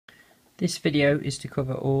This video is to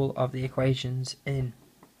cover all of the equations in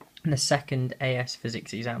the second AS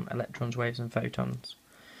physics exam, electrons, waves and photons.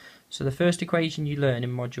 So the first equation you learn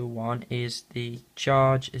in module 1 is the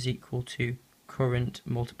charge is equal to current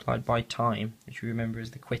multiplied by time, which you remember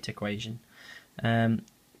as the Quit equation.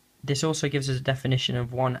 This also gives us a definition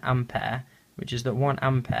of 1 ampere, which is that 1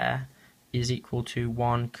 ampere is equal to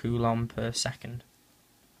 1 coulomb per second.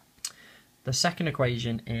 The second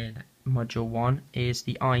equation in module 1 is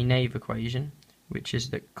the I-Nave equation, which is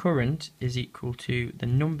that current is equal to the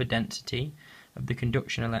number density of the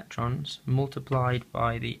conduction electrons multiplied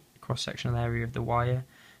by the cross-sectional area of the wire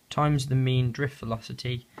times the mean drift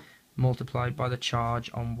velocity multiplied by the charge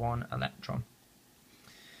on one electron.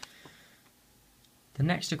 The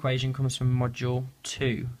next equation comes from module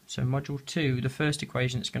 2. So module 2, the first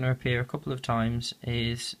equation that's going to appear a couple of times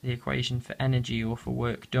is the equation for energy or for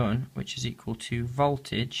work done, which is equal to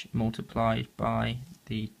voltage multiplied by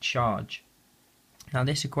the charge. Now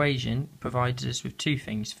this equation provides us with two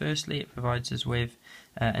things. Firstly, it provides us with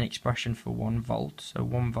an expression for 1 volt. So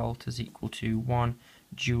 1 volt is equal to 1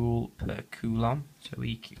 joule per coulomb. So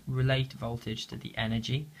we relate voltage to the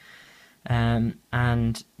energy.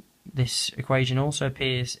 And this equation also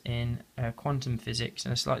appears in quantum physics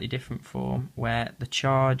in a slightly different form, where the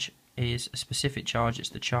charge is a specific charge. It's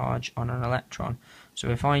the charge on an electron.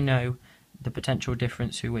 So if I know the potential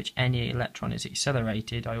difference through which any electron is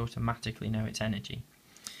accelerated, I automatically know its energy.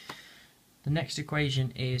 The next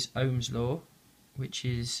equation is Ohm's law, which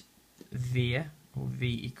is V, or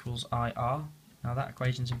V equals IR. Now that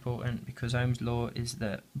equation is important because Ohm's law is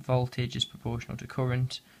that voltage is proportional to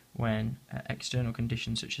current when external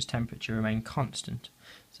conditions such as temperature remain constant.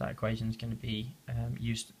 So that equation is going to be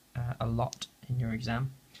used a lot in your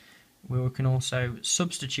exam. We can also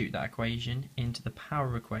substitute that equation into the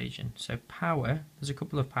power equation. So power, there's a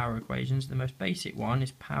couple of power equations. The most basic one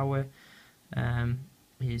is power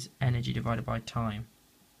is energy divided by time.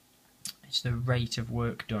 It's the rate of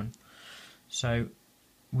work done. So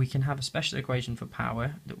we can have a special equation for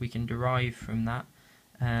power that we can derive from that,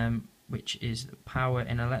 which is power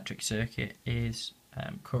in an electric circuit is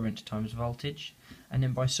current times voltage. And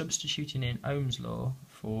then by substituting in Ohm's law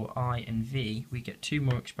for I and V, we get two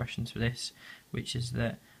more expressions for this, which is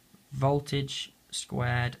that voltage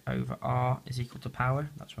squared over R is equal to power.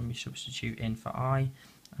 That's when we substitute in for I,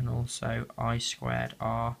 and also I squared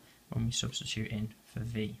R when we substitute in for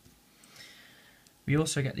V. We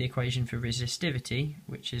also get the equation for resistivity,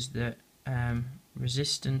 which is that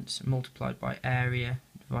resistance multiplied by area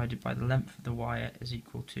divided by the length of the wire is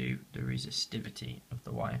equal to the resistivity of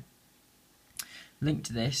the wire. Linked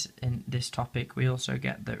to this, in this topic, we also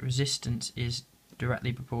get that resistance is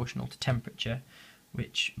directly proportional to temperature,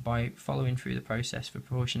 which by following through the process for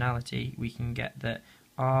proportionality, we can get that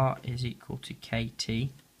R is equal to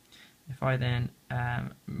KT. If I then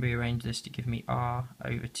rearrange this to give me R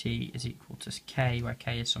over T is equal to K, where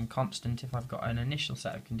K is some constant, if I've got an initial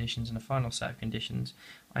set of conditions and a final set of conditions,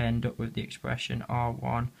 I end up with the expression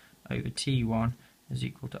R1 over T1 is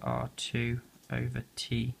equal to R2 over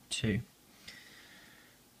T2.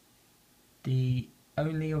 The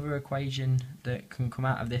only other equation that can come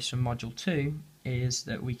out of this from module 2 is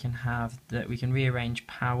that we can rearrange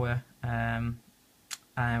power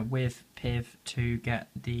with PIV to get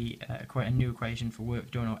quite a new equation for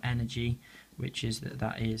work done or energy, which is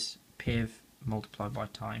that is PIV multiplied by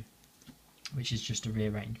time, which is just a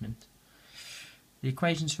rearrangement. The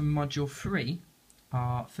equations from module 3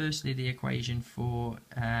 are firstly the equation for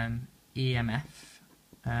EMF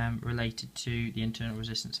related to the internal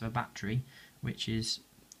resistance of a battery, which is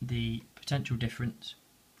the potential difference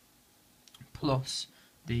plus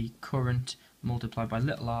the current multiplied by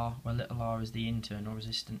little r, where little r is the internal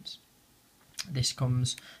resistance. This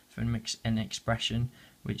comes from an expression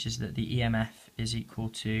which is that the EMF is equal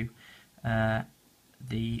to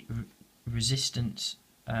the resistance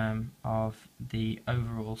of the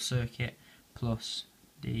overall circuit plus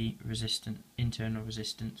the internal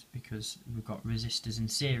resistance, because we've got resistors in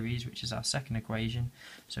series, which is our second equation.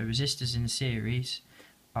 So resistors in series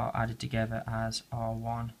are added together as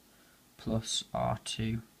R1 plus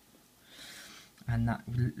R2. And that,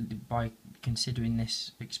 by considering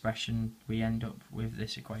this expression, we end up with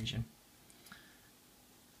this equation.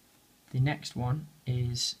 The next one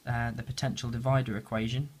is the potential divider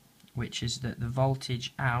equation, which is that the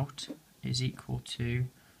voltage out is equal to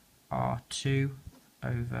R2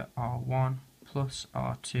 over R1 plus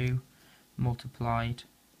R2 multiplied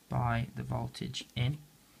by the voltage in.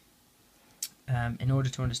 In order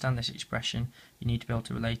to understand this expression, you need to be able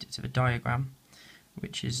to relate it to the diagram,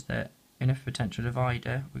 which is that in a potential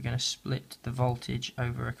divider, we're going to split the voltage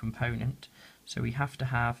over a component. So we have to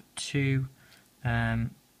have two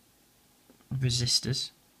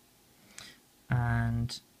resistors,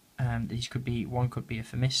 and these could be, one could be a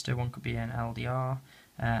thermistor, one could be an LDR,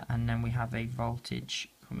 and then we have a voltage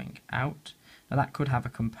coming out. Now that could have a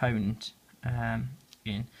component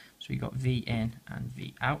in, so we got V in and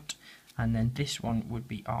V out, and then this one would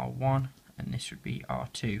be R1 and this would be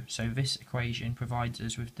R2. So this equation provides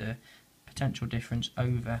us with the potential difference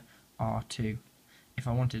over R2. If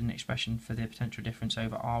I wanted an expression for the potential difference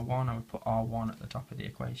over R1, I would put R1 at the top of the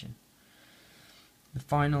equation. The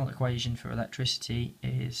final equation for electricity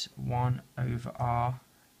is 1 over R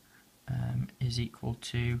is equal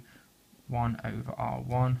to 1 over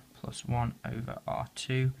R1 plus 1 over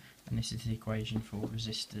R2, and this is the equation for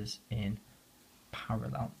resistors in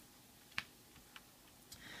parallel.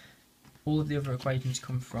 All of the other equations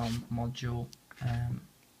come from Module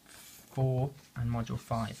 4 and Module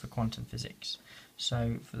 5 for quantum physics.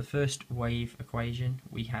 So for the first wave equation,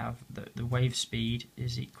 we have the wave speed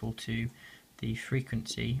is equal to the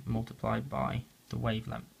frequency multiplied by the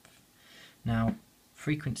wavelength. Now,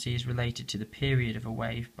 frequency is related to the period of a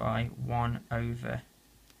wave by 1 over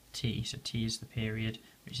t. So t is the period,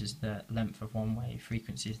 which is the length of one wave.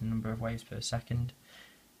 Frequency is the number of waves per second.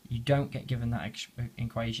 You don't get given that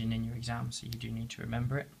equation in your exam, so you do need to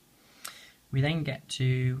remember it. We then get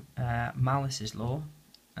to Malice's law,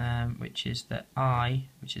 which is that I,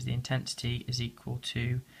 which is the intensity, is equal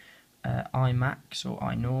to I max or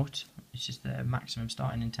I naught, which is the maximum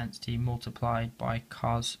starting intensity, multiplied by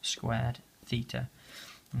cos squared theta.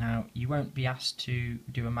 Now, you won't be asked to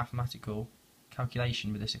do a mathematical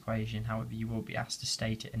calculation with this equation, however you will be asked to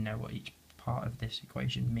state it and know what each part of this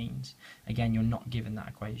equation means. Again, you're not given that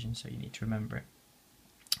equation, so you need to remember it.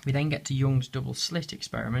 We then get to Young's double slit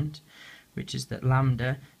experiment, which is that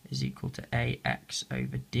lambda is equal to AX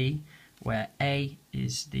over D, where A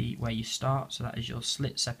is where you start, so that is your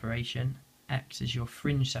slit separation, X is your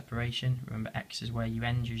fringe separation, remember X is where you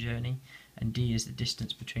end your journey, and D is the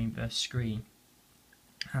distance between the screen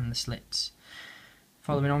and the slits.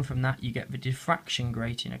 Following on from that, you get the diffraction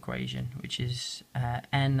grating equation, which is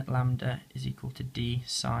n lambda is equal to d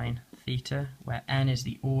sine theta, where n is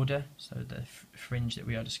the order, so the fringe that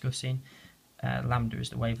we are discussing, lambda is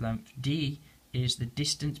the wavelength, d is the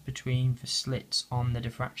distance between the slits on the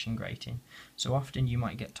diffraction grating. So often you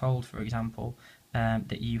might get told, for example,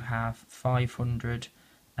 that you have 500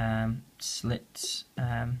 slits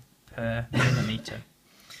per millimetre,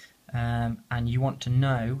 and you want to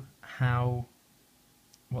know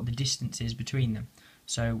what the distance is between them.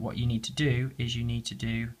 So what you need to do is you need to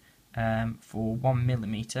do for 1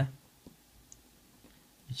 millimetre,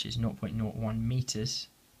 which is 0.01 metres,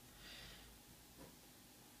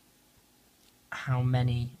 how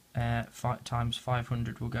many times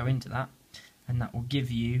 500 will go into that, and that will give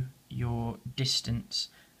you your distance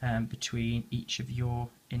between each of your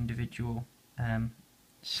individual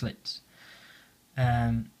slits,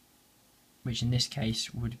 which in this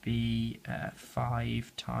case would be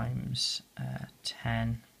 5 times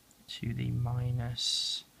 10 to the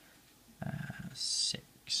minus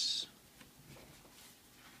 6.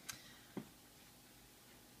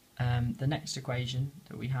 The next equation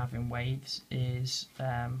that we have in waves is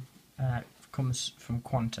comes from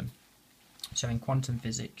quantum. So in quantum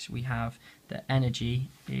physics we have that energy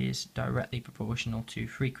is directly proportional to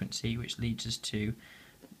frequency, which leads us to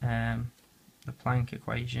the Planck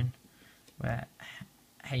equation, where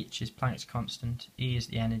h is Planck's constant, E is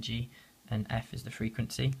the energy, and F is the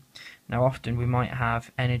frequency. Now often we might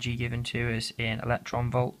have energy given to us in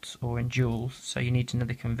electron volts or in joules, so you need to know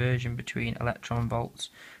the conversion between electron volts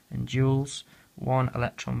and joules. 1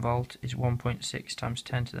 electron volt is 1.6 times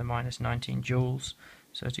 10 to the minus 19 joules.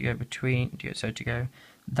 So to go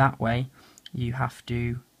that way, you have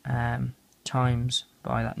to times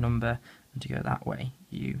by that number, and to go that way,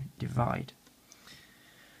 you divide.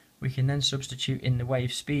 We can then substitute in the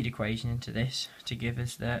wave speed equation into this to give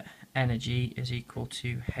us that energy is equal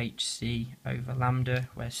to hc over lambda,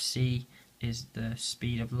 where c is the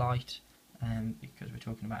speed of light, because we're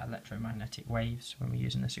talking about electromagnetic waves when we're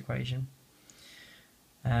using this equation.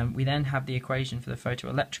 We then have the equation for the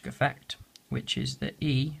photoelectric effect, which is that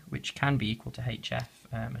E, which can be equal to hf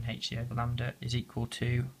and hc over lambda, is equal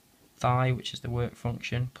to phi, which is the work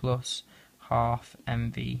function, plus half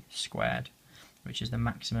mv squared, which is the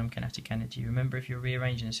maximum kinetic energy. Remember, if you're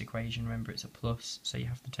rearranging this equation, remember it's a plus, so you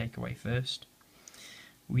have to take away first.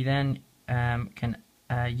 We then can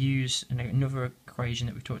use another equation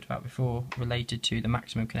that we've talked about before related to the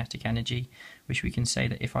maximum kinetic energy, which we can say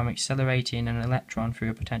that if I'm accelerating an electron through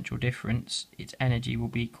a potential difference, its energy will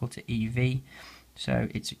be equal to EV, so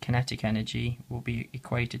its kinetic energy will be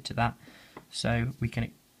equated to that. So we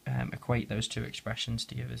can equate those two expressions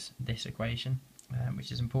to give us this equation,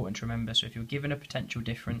 which is important to remember. So if you're given a potential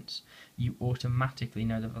difference, you automatically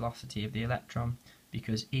know the velocity of the electron,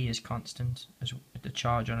 because E is constant as the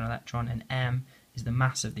charge on an electron, and m is the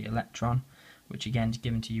mass of the electron, which again is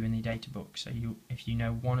given to you in the data book. So if you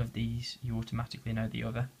know one of these, you automatically know the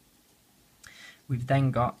other. We've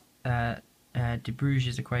then got de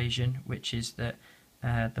Bruyg's equation, which is that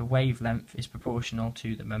the wavelength is proportional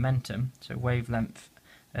to the momentum. So wavelength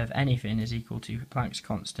of anything is equal to Planck's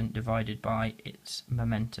constant divided by its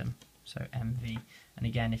momentum, so mv. And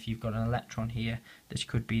again, if you've got an electron here, this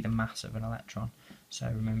could be the mass of an electron. So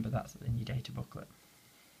remember that's in your data booklet.